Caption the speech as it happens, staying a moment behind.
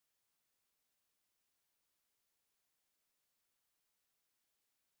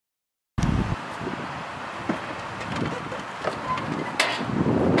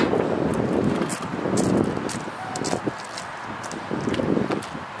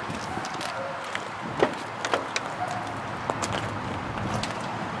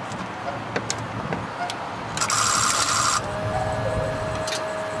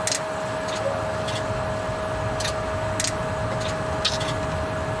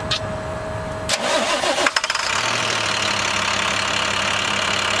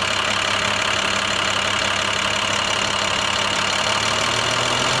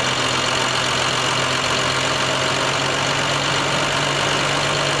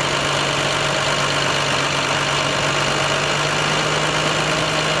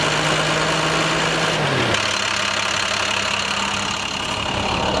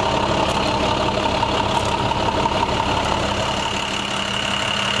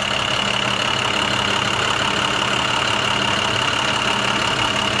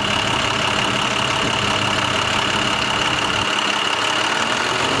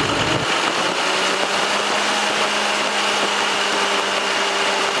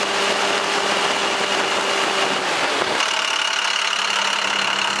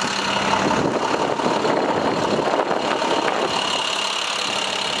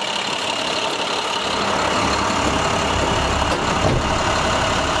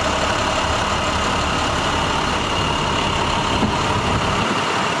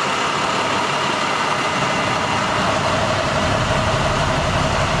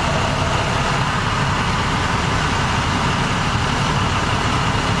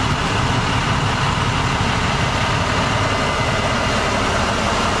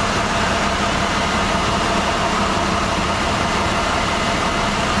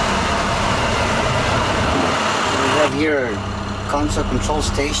console control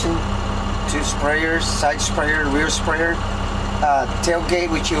station, 2 sprayers, side sprayer, rear sprayer, tailgate,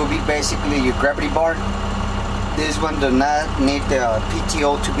 which will be basically your gravity bar. This one does not need the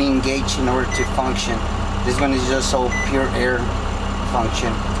PTO to be engaged in order to function. This one is just all pure air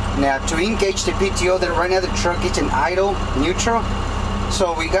function. Now to engage the PTO, that right now the truck is in idle neutral,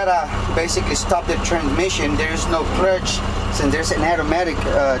 so we gotta basically stop the transmission. There's no clutch, since there's an automatic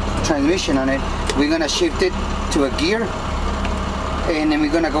transmission on it. We're gonna shift it to a gear, and then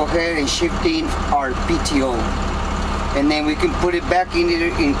we're gonna go ahead and shift in our PTO, and then we can put it back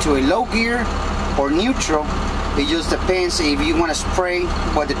into a low gear or neutral. It just depends. If you want to spray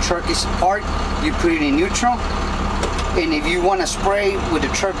while the truck is parked, you put it in neutral, and if you want to spray with the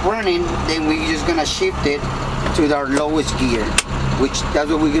truck running, then we're just gonna shift it to our lowest gear, which that's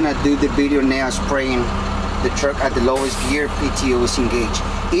what we're gonna do the video now, spraying the truck at the lowest gear. PTO is engaged.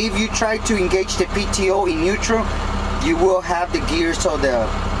 If you try to engage the PTO in neutral, you will have the gears of the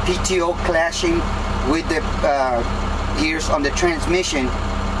PTO clashing with the gears on the transmission,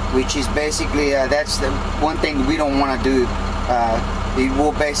 which is basically that's the one thing we don't want to do. It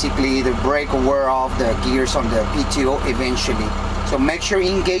will basically either break or wear off the gears on the PTO eventually. So make sure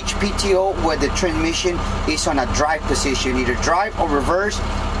you engage PTO where the transmission is on a drive position, either drive or reverse.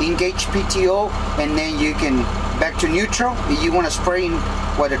 Engage PTO, and then you can back to neutral if you want to spray in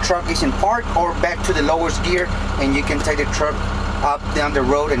while the truck is in park, or back to the lowest gear, and you can take the truck up down the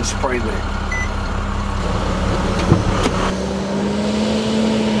road and spray with it.